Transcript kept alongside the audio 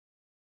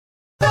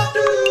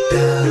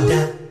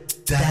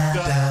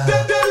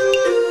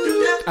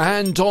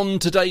And on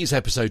today's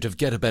episode of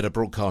Get a Better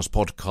Broadcast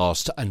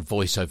Podcast and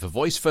Voice Over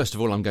Voice, first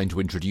of all, I'm going to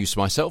introduce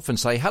myself and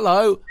say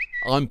hello.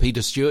 I'm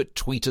Peter Stewart,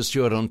 Tweeter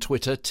Stewart on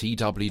Twitter,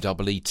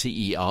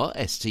 TWWTER,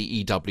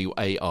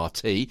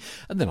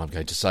 and then I'm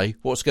going to say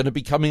what's going to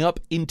be coming up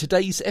in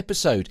today's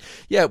episode.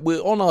 Yeah,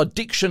 we're on our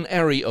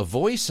Diction-ary of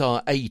voice,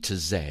 our A to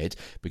Z.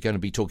 We're going to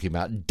be talking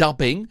about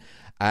dubbing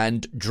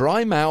and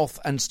dry mouth,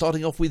 and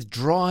starting off with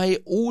dry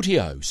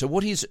audio. So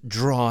what is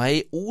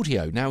dry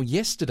audio? Now,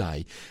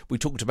 yesterday we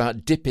talked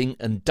about dipping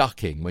and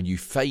ducking, when you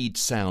fade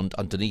sound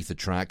underneath a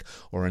track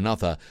or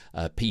another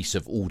piece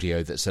of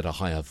audio that's at a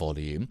higher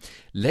volume.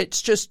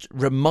 Let's just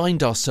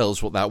remind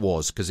ourselves what that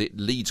was, because it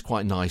leads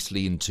quite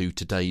nicely into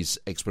today's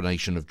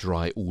explanation of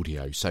dry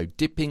audio. So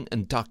dipping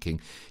and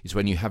ducking is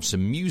when you have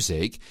some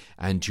music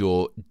and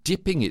you're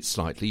dipping it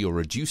slightly, you're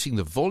reducing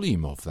the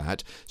volume of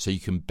that so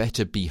you can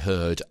better be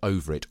heard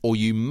over it. Or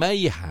you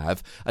may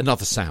have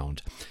another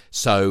sound.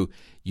 So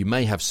you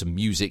may have some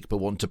music but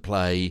want to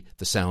play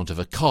the sound of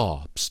a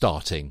car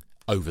starting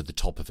over the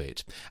top of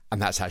it. And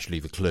that's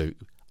actually the clue.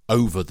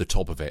 Over the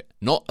top of it.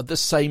 Not at the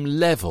same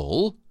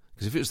level,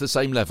 because if it was the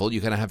same level,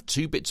 you're going to have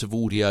two bits of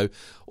audio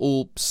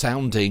all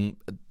sounding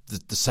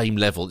the same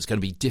level. It's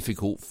going to be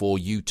difficult for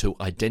you to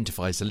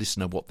identify as a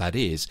listener what that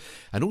is,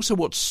 and also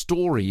what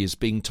story is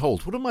being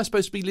told. What am I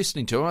supposed to be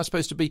listening to? Am I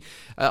supposed to be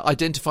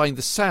identifying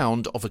the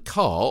sound of a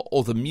car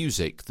or the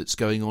music that's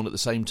going on at the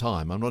same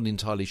time? I'm not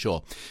entirely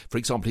sure. For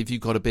example, if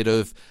you've got a bit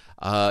of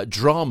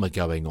drama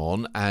going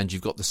on and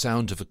you've got the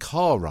sound of a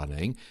car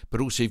running,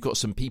 but also you've got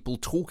some people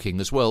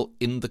talking as well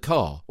in the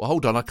car. Well,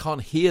 hold on, I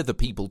can't hear the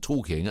people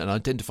talking and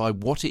identify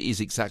what it is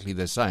exactly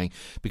they're saying,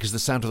 because the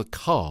sound of the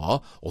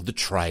car or the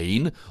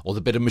train or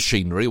the bit of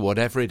machinery,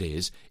 whatever it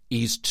is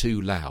too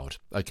loud.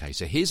 Okay,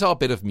 so here's our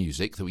bit of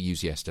music that we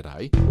used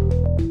yesterday.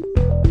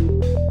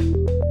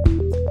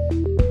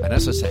 And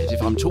as I said,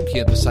 if I'm talking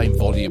at the same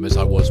volume as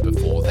I was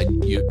before,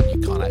 then you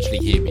can't actually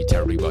hear me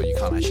terribly well. You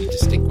can't actually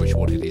distinguish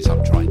what it is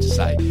I'm trying to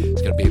say.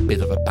 It's going to be a bit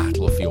of a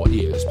battle for your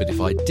ears. But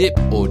if I dip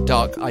or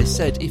duck, I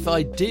said if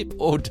I dip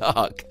or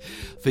duck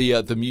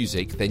the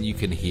music, then you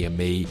can hear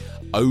me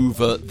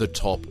over the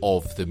top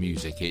of the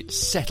music. It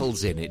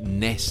settles in, it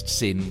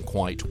nests in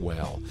quite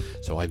well.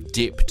 So I've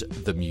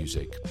dipped the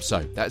music. So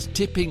that's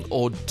dipping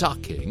or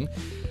ducking,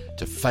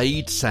 to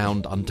fade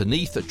sound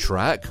underneath a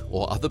track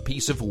or other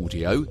piece of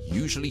audio,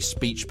 usually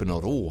speech but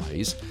not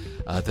always,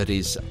 that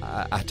is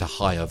at a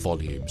higher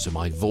volume. So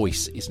my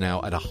voice is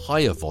now at a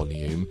higher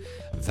volume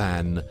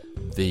than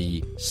the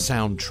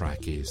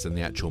soundtrack is, than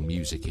the actual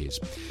music is.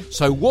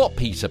 So what,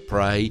 Peter,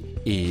 pray,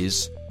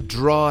 is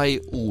dry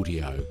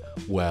audio?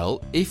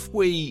 Well, if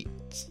we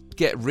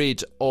get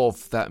rid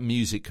of that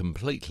music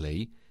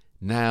completely,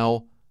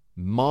 now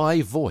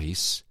my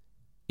voice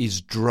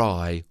is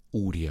dry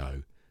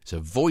audio. So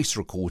voice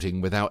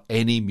recording without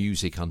any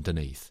music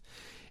underneath.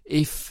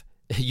 If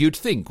you'd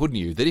think, wouldn't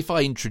you, that if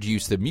I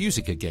introduce the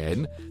music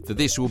again, that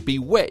this would be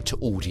wet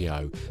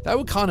audio. That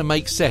would kind of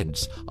make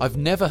sense. I've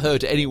never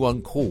heard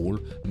anyone call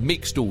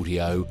mixed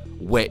audio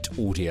wet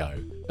audio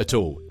at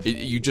all.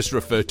 You just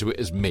refer to it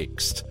as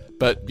mixed.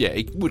 But yeah,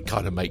 it would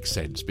kind of make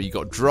sense. But you've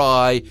got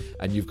dry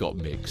and you've got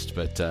mixed.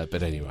 But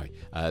anyway,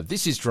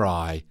 this is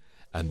dry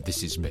and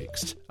this is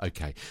mixed.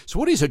 Okay, so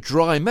what is a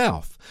dry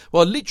mouth?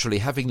 Well, literally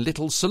having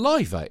little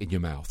saliva in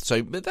your mouth.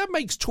 So that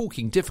makes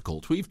talking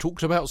difficult. We've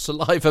talked about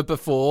saliva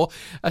before.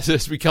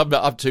 As we come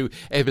up to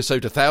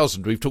episode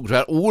 1000, we've talked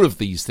about all of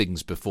these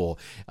things before,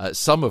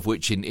 some of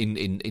which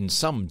in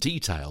some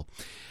detail.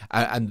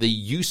 And the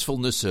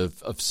usefulness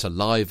of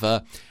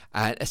saliva.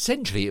 And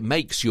essentially it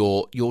makes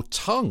your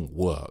tongue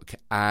work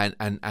and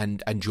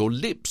your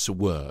lips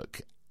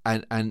work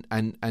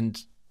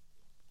and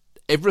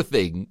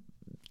everything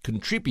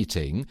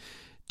contributing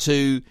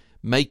to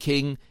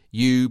making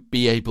you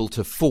be able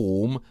to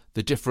form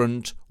the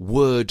different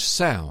word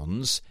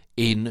sounds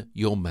in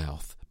your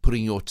mouth,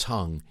 putting your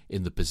tongue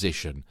in the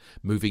position,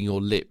 moving your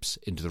lips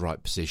into the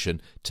right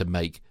position to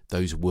make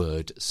those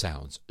word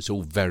sounds. It's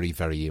all very,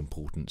 very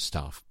important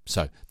stuff.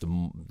 So I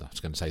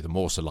was going to say the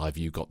more saliva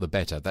you got, the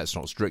better. That's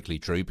not strictly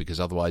true, because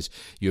otherwise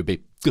you'd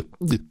be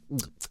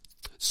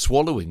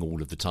swallowing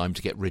all of the time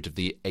to get rid of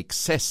the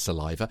excess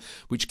saliva,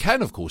 which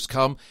can, of course,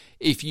 come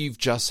if you've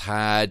just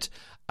had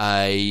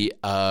a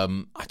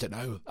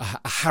Haribo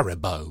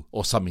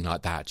or something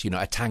like that, a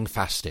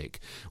Tangfastic,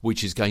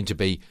 which is going to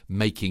be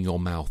making your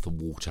mouth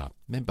water.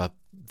 Remember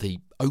the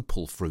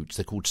opal fruits?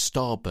 They're called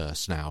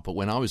Starburst now, but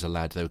when I was a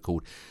lad, they were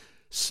called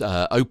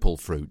opal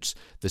fruits.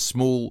 The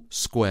small,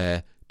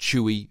 square,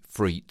 chewy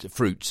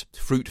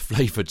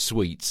fruit-flavoured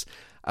sweets,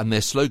 and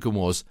their slogan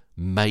was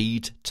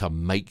made to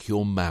make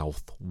your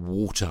mouth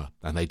water.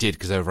 And they did,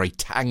 because they were very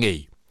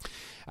tangy.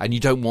 And you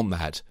don't want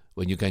that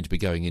when you're going to be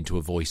going into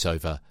a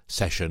voiceover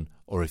session,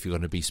 or if you're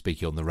going to be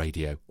speaking on the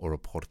radio or a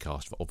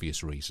podcast, for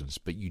obvious reasons.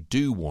 But you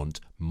do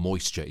want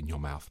moisture in your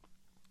mouth.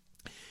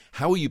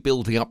 How are you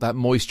building up that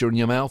moisture in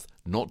your mouth?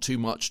 Not too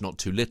much, not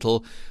too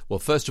little. Well,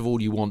 first of all,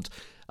 you want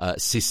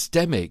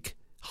systemic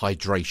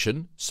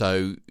hydration.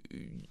 So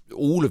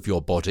all of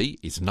your body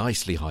is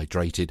nicely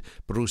hydrated,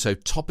 but also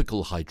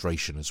topical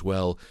hydration as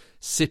well,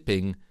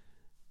 sipping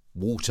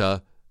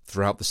water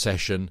throughout the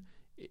session,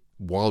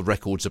 while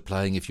records are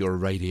playing if you're a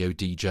radio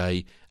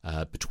DJ,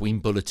 between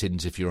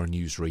bulletins if you're a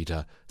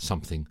newsreader,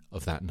 something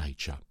of that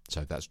nature.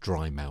 So that's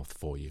dry mouth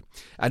for you.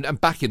 And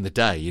back in the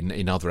day,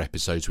 in other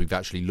episodes, we've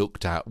actually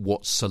looked at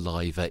what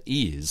saliva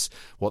is,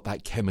 what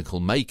that chemical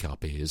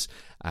makeup is,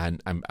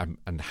 and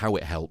how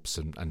it helps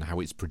and how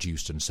it's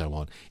produced and so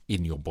on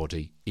in your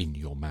body, in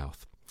your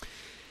mouth.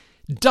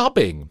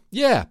 Dubbing.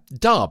 Yeah,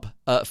 dub.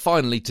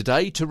 Finally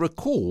today, to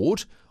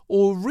record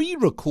or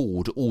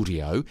re-record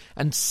audio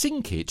and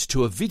sync it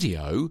to a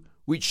video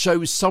which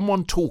shows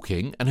someone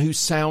talking and whose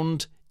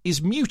sound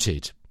is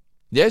muted.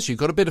 Yes, you've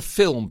got a bit of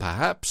film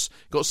perhaps,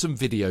 got some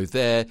video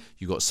there,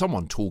 you've got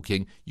someone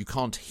talking, you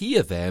can't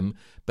hear them,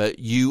 but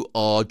you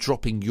are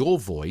dropping your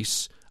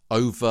voice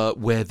over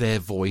where their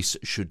voice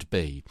should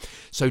be.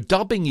 So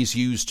dubbing is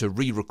used to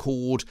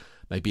re-record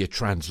maybe a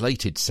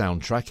translated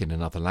soundtrack in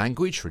another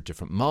language for a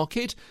different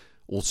market,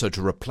 also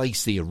to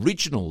replace the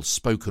original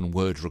spoken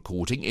word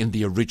recording in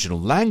the original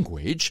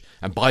language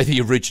and by the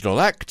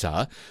original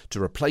actor,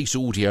 to replace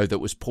audio that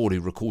was poorly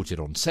recorded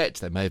on set.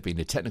 There may have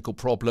been a technical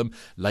problem,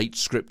 late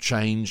script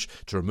change,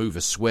 to remove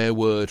a swear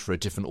word for a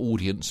different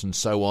audience and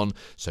so on.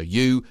 So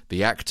you,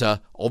 the actor,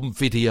 on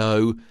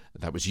video,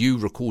 that was you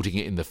recording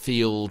it in the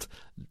field,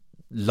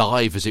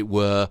 live as it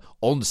were,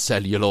 on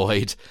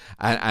celluloid,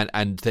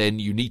 and then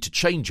you need to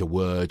change a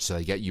word, so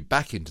they get you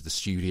back into the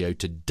studio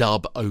to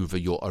dub over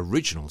your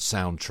original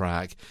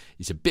soundtrack.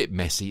 It's a bit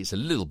messy, it's a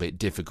little bit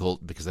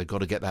difficult because they've got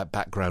to get that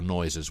background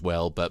noise as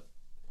well, but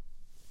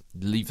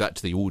leave that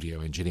to the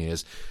audio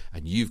engineers,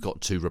 and you've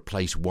got to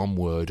replace one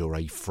word or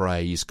a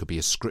phrase, could be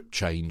a script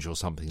change or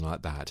something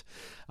like that.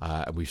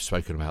 And we've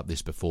spoken about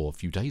this before a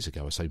few days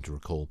ago, I seem to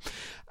recall.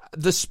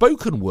 The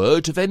spoken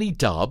word of any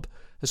dub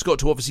has got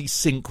to obviously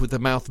sync with the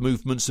mouth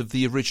movements of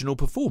the original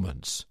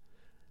performance.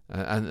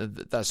 And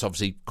that's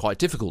obviously quite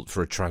difficult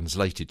for a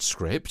translated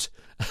script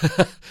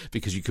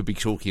because you could be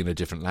talking in a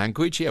different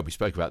language. Yeah, we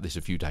spoke about this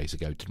a few days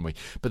ago, didn't we?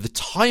 But the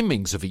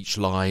timings of each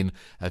line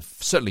have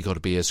certainly got to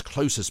be as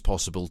close as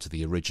possible to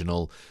the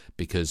original,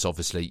 because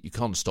obviously you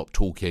can't stop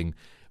talking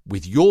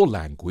with your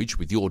language,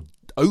 with your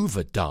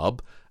overdub,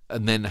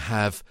 and then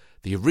have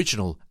the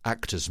original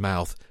actor's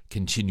mouth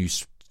continue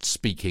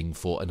speaking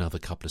for another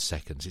couple of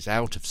seconds. It's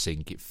out of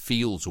sync, it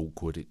feels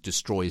awkward, it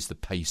destroys the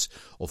pace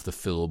of the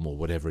film or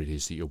whatever it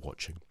is that you're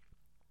watching.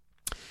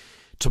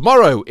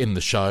 Tomorrow in the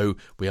show,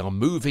 we are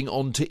moving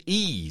on to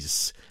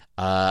ease.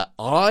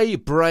 Eye-brain-mouth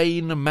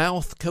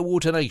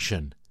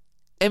coordination,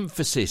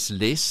 emphasis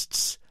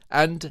lists,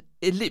 and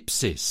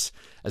ellipsis,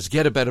 as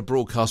Get a Better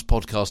Broadcast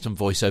podcast and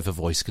Voice Over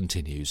Voice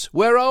continues.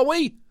 Where are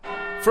we?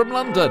 From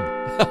London.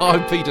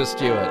 I'm Peter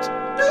Stewart.